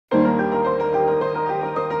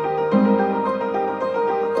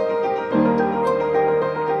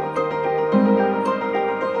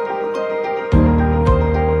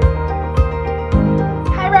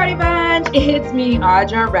It's me,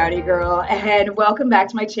 Audra Rowdygirl, and welcome back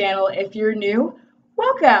to my channel. If you're new,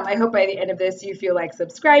 welcome. I hope by the end of this you feel like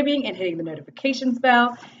subscribing and hitting the notifications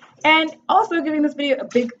bell, and also giving this video a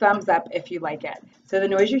big thumbs up if you like it. So the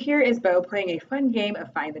noise you hear is Bo playing a fun game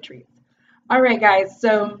of Find the Treats. All right, guys,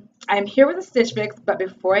 so I'm here with a Stitch Fix, but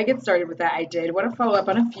before I get started with that, I did want to follow up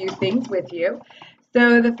on a few things with you.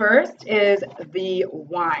 So the first is the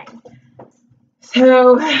wine.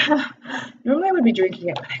 So normally I would be drinking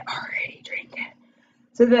it, but I already drank it.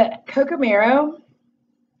 So the Cocomero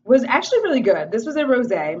was actually really good. This was a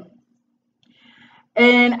rosé,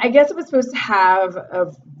 and I guess it was supposed to have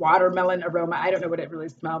a watermelon aroma. I don't know what it really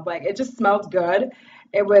smelled like. It just smelled good.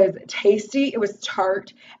 It was tasty. It was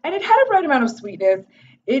tart, and it had a right amount of sweetness.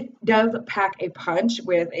 It does pack a punch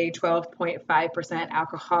with a 12.5%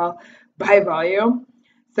 alcohol by volume.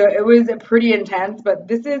 So it was pretty intense, but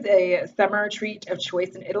this is a summer treat of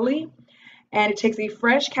choice in Italy, and it takes a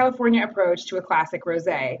fresh California approach to a classic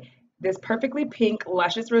rosé. This perfectly pink,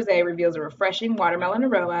 luscious rosé reveals a refreshing watermelon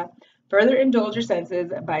aroma. Further indulge your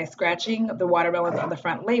senses by scratching the watermelons on the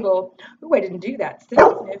front label. Oh, I didn't do that.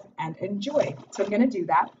 Sniff, sniff, and enjoy. So I'm going to do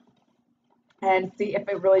that and see if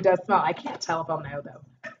it really does smell. I can't tell if I'll know,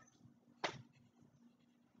 though.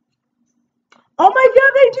 Oh my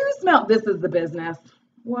God, they do smell. This is the business.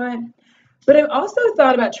 What? But I've also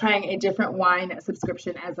thought about trying a different wine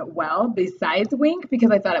subscription as well, besides Wink,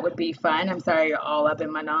 because I thought it would be fun. I'm sorry, you're all up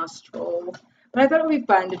in my nostrils. But I thought it would be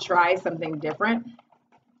fun to try something different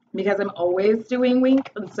because I'm always doing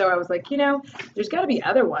Wink. And so I was like, there's got to be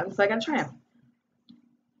other ones, so I got to try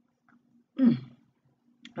them.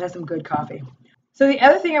 That's some good coffee. So the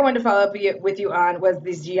other thing I wanted to follow up with you on was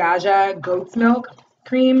the Giaja goat's milk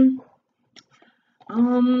cream.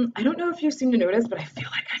 I don't know if you seem to notice, but I feel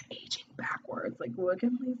like I'm aging backwards. Like, look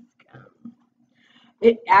at my skin.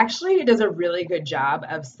 It actually does a really good job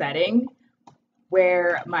of setting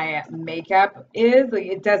where my makeup is. Like,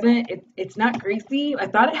 it's not greasy. I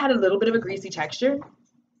thought it had a little bit of a greasy texture,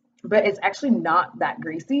 but it's actually not that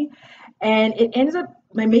greasy. And it ends up,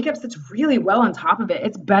 my makeup sits really well on top of it.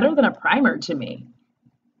 It's better than a primer to me.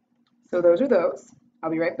 So those are those.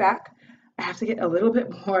 I'll be right back. I have to get a little bit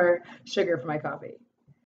more sugar for my coffee.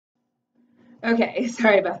 Okay,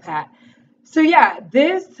 sorry about that. So yeah,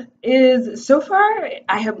 this is, so far,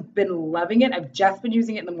 I have been loving it. I've just been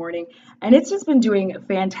using it in the morning, and it's just been doing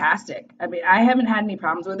fantastic. I mean, I haven't had any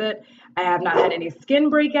problems with it. I have not had any skin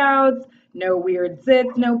breakouts, no weird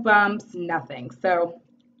zits, no bumps, nothing. So,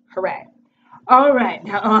 hooray. All right,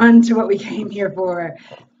 now on to what we came here for,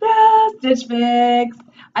 the Stitch Fix.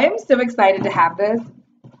 I am so excited to have this.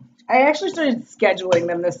 I actually started scheduling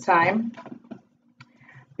them this time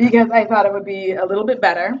because I thought it would be a little bit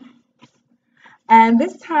better. And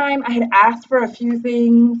this time I had asked for a few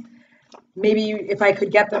things, maybe if I could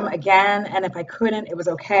get them again, and if I couldn't, it was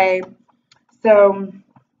okay. So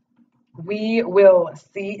we will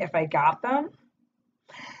see if I got them.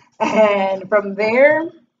 And from there,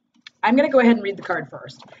 I'm going to go ahead and read the card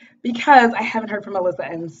first because I haven't heard from Alyssa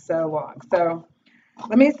in so long. So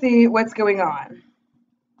let me see what's going on.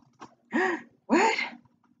 What?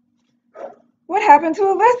 What happened to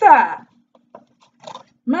Alyssa?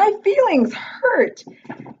 My feelings hurt.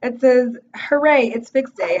 It says, hooray, it's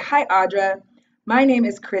Fix Day. Hi, Audra. My name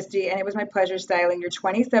is Christy, and it was my pleasure styling your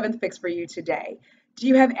 27th Fix for you today. Do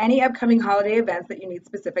you have any upcoming holiday events that you need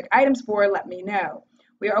specific items for? Let me know.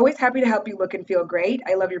 We are always happy to help you look and feel great.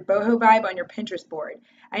 I love your boho vibe on your Pinterest board.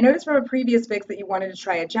 I noticed from a previous Fix that you wanted to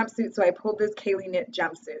try a jumpsuit, so I pulled this Kaylee knit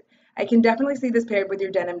jumpsuit. I can definitely see this paired with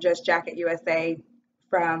your denim Just Jacket USA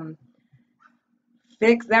from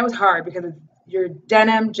Fix. That was hard because it's your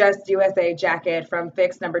denim Just USA jacket from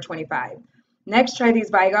Fix number 25. Next, try these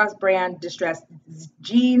Vigos brand distressed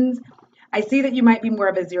jeans. I see that you might be more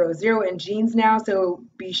of a 00 in jeans now, so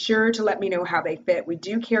be sure to let me know how they fit. We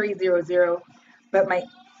do carry 00, but my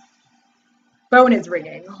phone is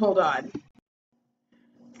ringing. Hold on.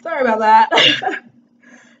 Sorry about that.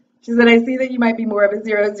 She said, I see that you might be more of a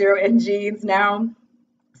 00 in jeans now,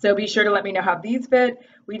 so be sure to let me know how these fit.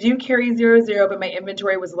 We do carry 00, but my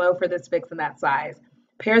inventory was low for this Fix in that size.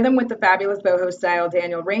 Pair them with the fabulous boho style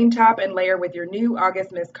Daniel Rain top and layer with your new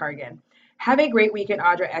August Miss cardigan. Have a great weekend,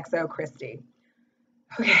 Audra XO Christy.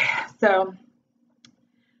 Okay, so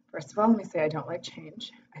first of all, let me say I don't like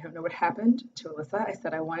change. I don't know what happened to Alyssa. I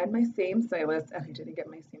said I wanted my same stylist, and I didn't get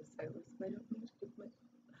my same stylist.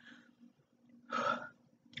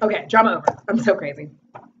 Okay, drama over. I'm so crazy.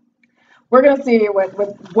 We're going to see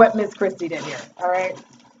what Miss Christy did here, all right?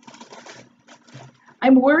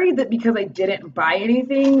 I'm worried that because I didn't buy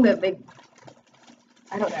anything that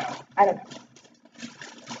I don't know.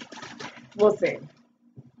 We'll see.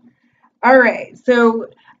 All right, so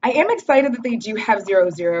I am excited that they do have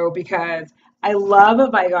 00 because I love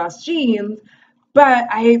Vigos jeans, but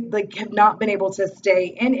I like have not been able to stay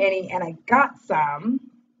in any, and I got some.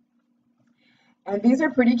 And these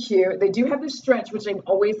are pretty cute. They do have the stretch, which I'm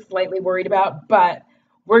always slightly worried about, but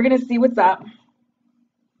we're gonna see what's up.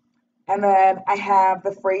 And then I have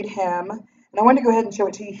the frayed hem. And I wanted to go ahead and show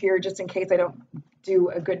it to you here just in case I don't do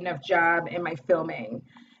a good enough job in my filming.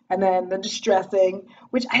 And then the distressing,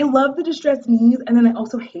 which I love the distressed knees, and then I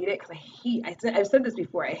also hate it because I've said this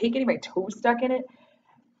before, I hate getting my toes stuck in it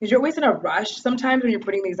because you're always in a rush sometimes when you're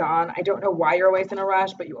putting these on. I don't know why you're always in a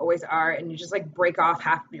rush, but you always are, and you just like break off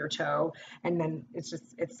half of your toe, and then it's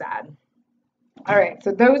sad. All right,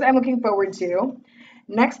 so those I'm looking forward to.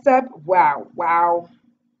 Next up, wow,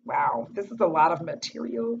 this is a lot of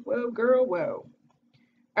material. Whoa, girl, whoa.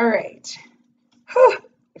 All right.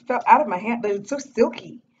 It fell out of my hand. It's so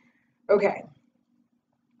silky. Okay.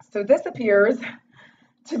 So this appears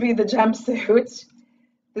to be the jumpsuit.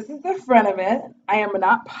 This is the front of it. I am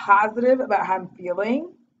not positive about how I'm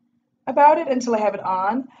feeling about it until I have it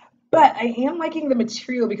on, but I am liking the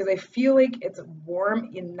material because I feel like it's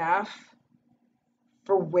warm enough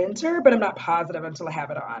for winter, but I'm not positive until I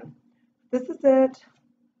have it on. This is it.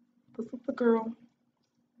 This is the girl.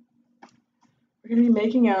 We're going to be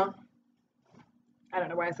making out. I don't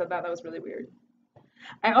know why I said that. That was really weird.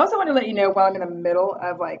 I also want to let you know while I'm in the middle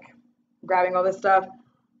of like grabbing all this stuff,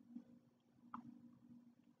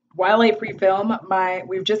 while I pre-film,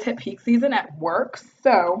 we've just hit peak season at work,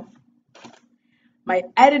 so my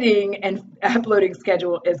editing and uploading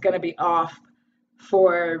schedule is going to be off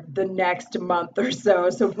for the next month or so.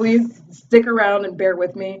 So please stick around and bear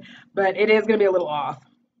with me, but it is going to be a little off.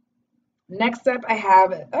 Next up, I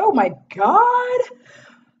have, oh my God.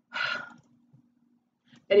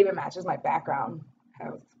 It even matches my background.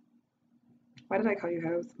 House. Why did I call you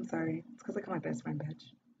House? I'm sorry. It's because I call my best friend bitch.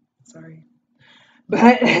 Sorry.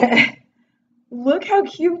 But look how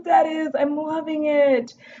cute that is. I'm loving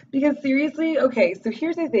it. Because seriously, okay, so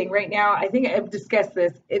here's the thing. Right now, I think I've discussed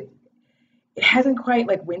this. It hasn't quite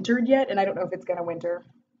like wintered yet, and I don't know if it's gonna winter.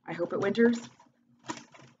 I hope it winters.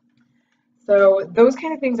 So those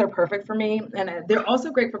kind of things are perfect for me, and they're also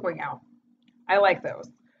great for going out. I like those.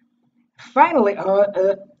 Finally, oh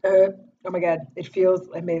my God, it feels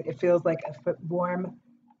like a warm.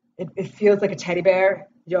 It feels like a teddy bear,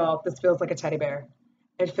 y'all. This feels like a teddy bear.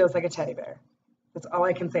 It feels like a teddy bear. That's all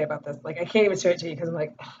I can say about this. Like I can't even show it to you because I'm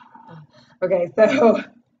like, okay, so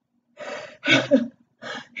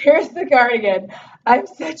here's the cardigan. I'm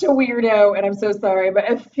such a weirdo, and I'm so sorry, but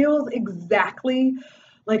it feels exactly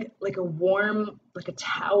like a warm, like a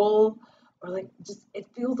towel, or like just it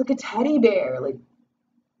feels like a teddy bear. Like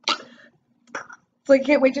so I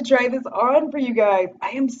can't wait to try this on for you guys. I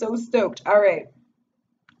am so stoked. All right.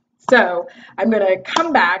 So I'm going to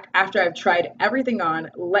come back after I've tried everything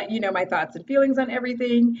on, let you know my thoughts and feelings on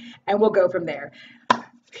everything, and we'll go from there.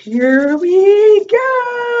 Here we go.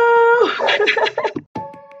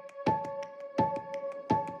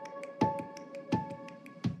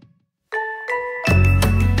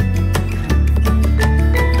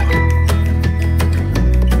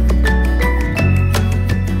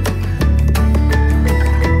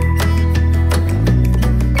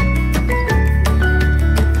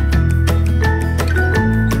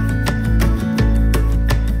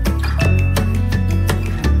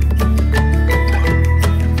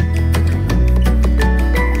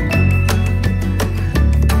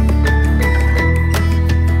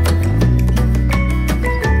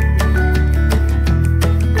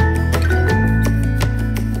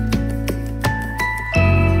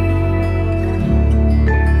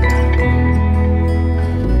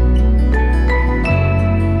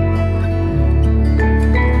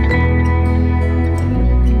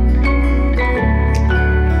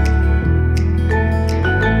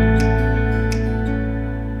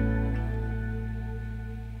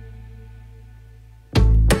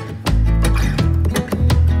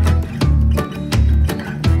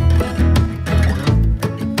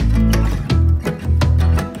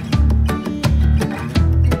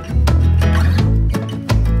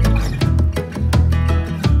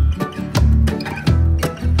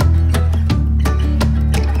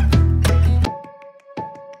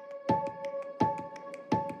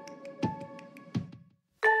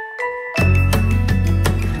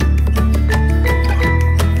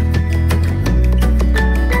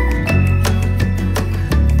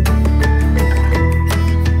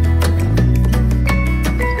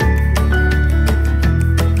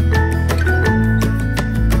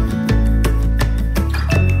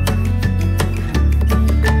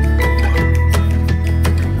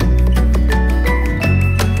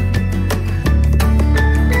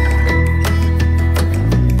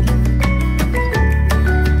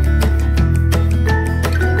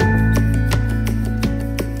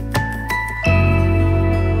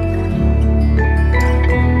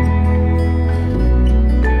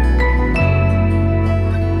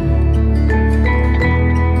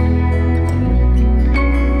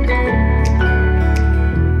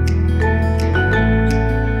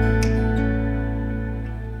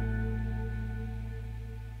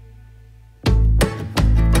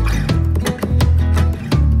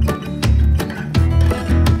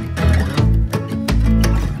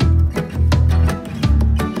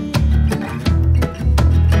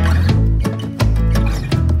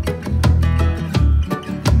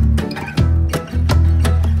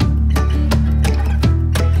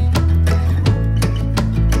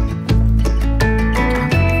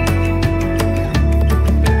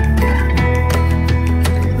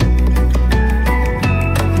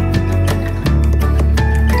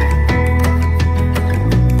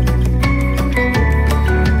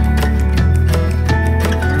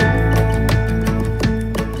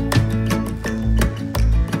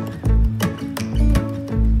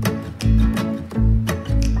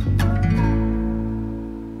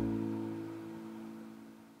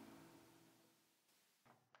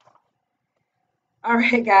 All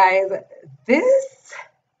right, guys, this,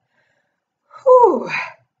 whew,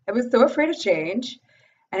 I was so afraid of change,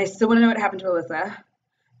 and I still want to know what happened to Alyssa.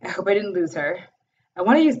 I hope I didn't lose her. I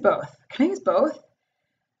want to use both. Can I use both?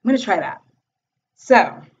 I'm going to try that.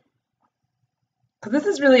 So, because this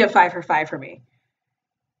is really a 5 for 5 for me,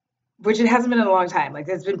 which it hasn't been in a long time. Like,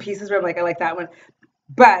 there's been pieces where I'm like, I like that one.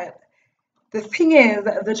 But the thing is,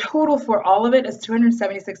 the total for all of it is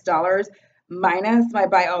 $276 minus my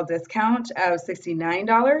buy all discount of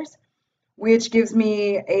 $69, which gives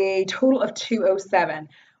me a total of $207,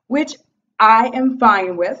 which I am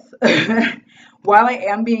fine with. While I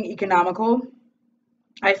am being economical,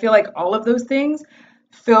 I feel like all of those things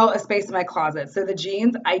fill a space in my closet. So the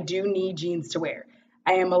jeans, I do need jeans to wear.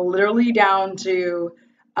 I am literally down to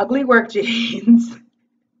ugly work jeans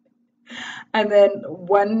and then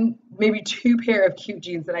one, maybe two pair of cute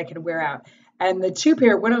jeans that I can wear out. And the two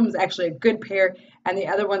pair, one of them is actually a good pair, and the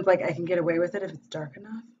other one's like I can get away with it if it's dark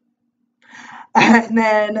enough. And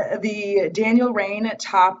then the Daniel Rain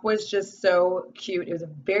top was just so cute. It was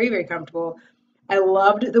very, very comfortable. I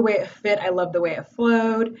loved the way it fit. I loved the way it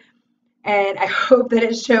flowed. And I hope that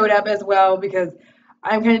it showed up as well because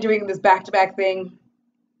I'm kind of doing this back-to-back thing.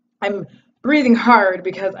 I'm breathing hard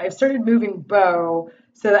because I've started moving Bo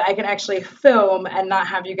so that I can actually film and not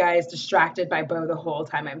have you guys distracted by Bo the whole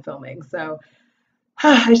time I'm filming. So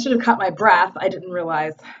I should have caught my breath. I didn't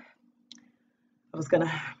realize I was going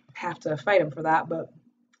to have to fight him for that, but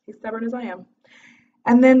he's stubborn as I am.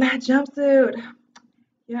 And then that jumpsuit.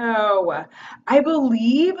 Yo, I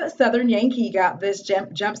believe Southern Yankee got this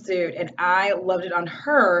jumpsuit and I loved it on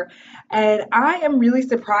her. And I am really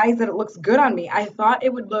surprised that it looks good on me. I thought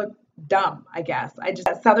it would look dumb, I guess.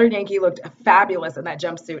 Southern Yankee looked fabulous in that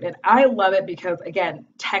jumpsuit. And I love it because, again,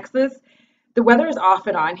 Texas, the weather is off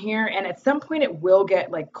and on here. And at some point it will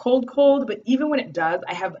get like cold. But even when it does,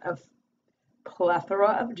 I have a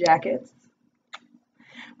plethora of jackets,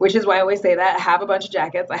 which is why I always say that. I have a bunch of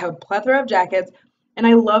jackets. I have a plethora of jackets. And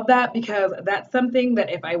I love that because that's something that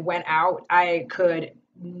if I went out, I could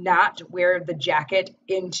not wear the jacket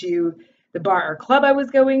into the bar or club I was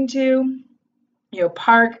going to,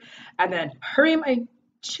 park, and then hurry my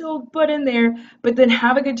chilled butt in there, but then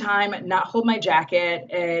have a good time, not hold my jacket,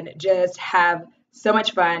 and just have so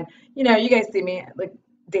much fun. You guys see me like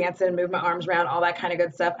dancing, move my arms around, all that kind of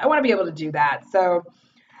good stuff. I want to be able to do that. So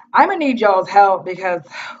I'm going to need y'all's help because,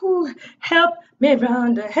 help me,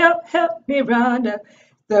 Rhonda, help me, Rhonda.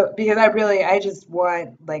 So, because I just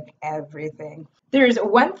want like everything. There's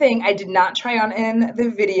one thing I did not try on in the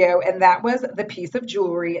video, and that was the piece of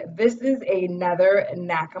jewelry. This is another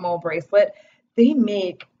Nakamol bracelet.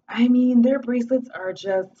 Their bracelets are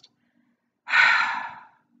just,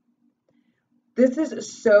 this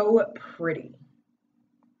is so pretty.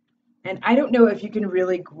 And I don't know if you can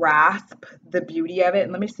really grasp the beauty of it.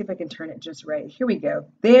 And let me see if I can turn it just right. Here we go.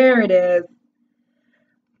 There it is.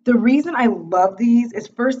 The reason I love these is,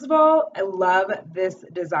 first of all, I love this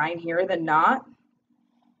design here, the knot.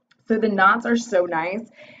 So the knots are so nice.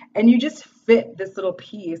 And you just fit this little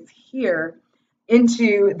piece here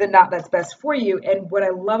into the knot that's best for you. And what I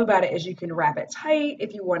love about it is you can wrap it tight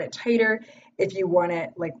if you want it tighter, if you want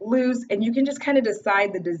it like loose, and you can just kind of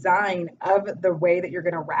decide the design of the way that you're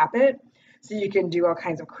going to wrap it. So you can do all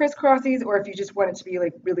kinds of crisscrossies, or if you just want it to be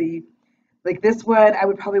like really, like this one, I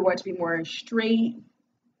would probably want it to be more straight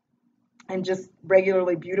and just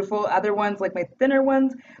regularly beautiful. Other ones, like my thinner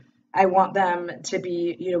ones, I want them to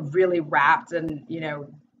be, really wrapped and,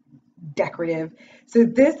 decorative. So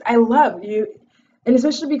this I love you, and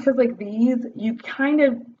especially because like these,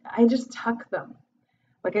 I just tuck them.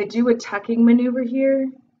 Like I do a tucking maneuver here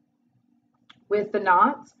with the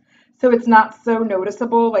knots. So it's not so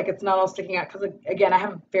noticeable, like it's not all sticking out because again, I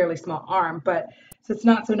have a fairly small arm, but so it's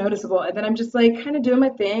not so noticeable. And then I'm just like kind of doing my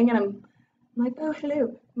thing and I'm like, oh,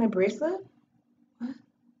 hello, my bracelet? What?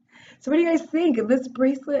 So what do you guys think? This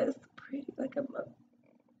bracelet is pretty, like I love.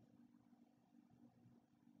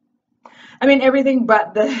 Everything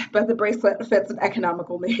but the bracelet fits an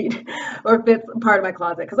economical need or fits part of my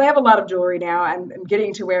closet because I have a lot of jewelry now. I'm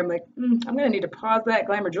getting to where I'm like, I'm going to need to pause that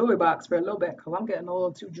glamour jewelry box for a little bit because I'm getting a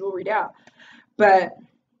little too jewelried out. But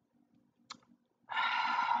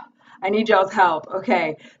I need y'all's help.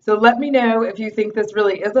 Okay, so let me know if you think this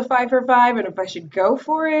really is a 5 for 5 and if I should go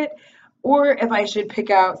for it or if I should pick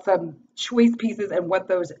out some choice pieces and what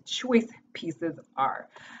those choice pieces are.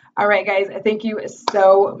 All right, guys, thank you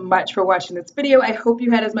so much for watching this video. I hope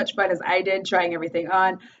you had as much fun as I did trying everything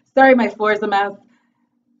on. Sorry, my floor is a mess.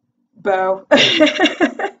 Bo. But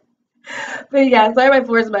yeah, sorry, my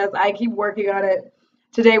floor is a mess. I keep working on it.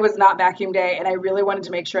 today was not vacuum day, and I really wanted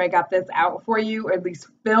to make sure I got this out for you, or at least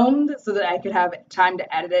filmed, so that I could have time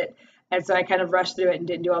to edit it. And so I kind of rushed through it and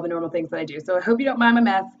didn't do all the normal things that I do. So I hope you don't mind my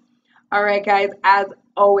mess. All right, guys, as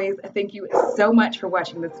always, thank you so much for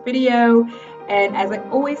watching this video. And as I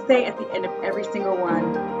always say at the end of every single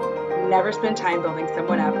one, never spend time building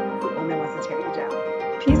someone up who only wants to tear you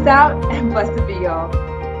down. Peace out and blessed be y'all.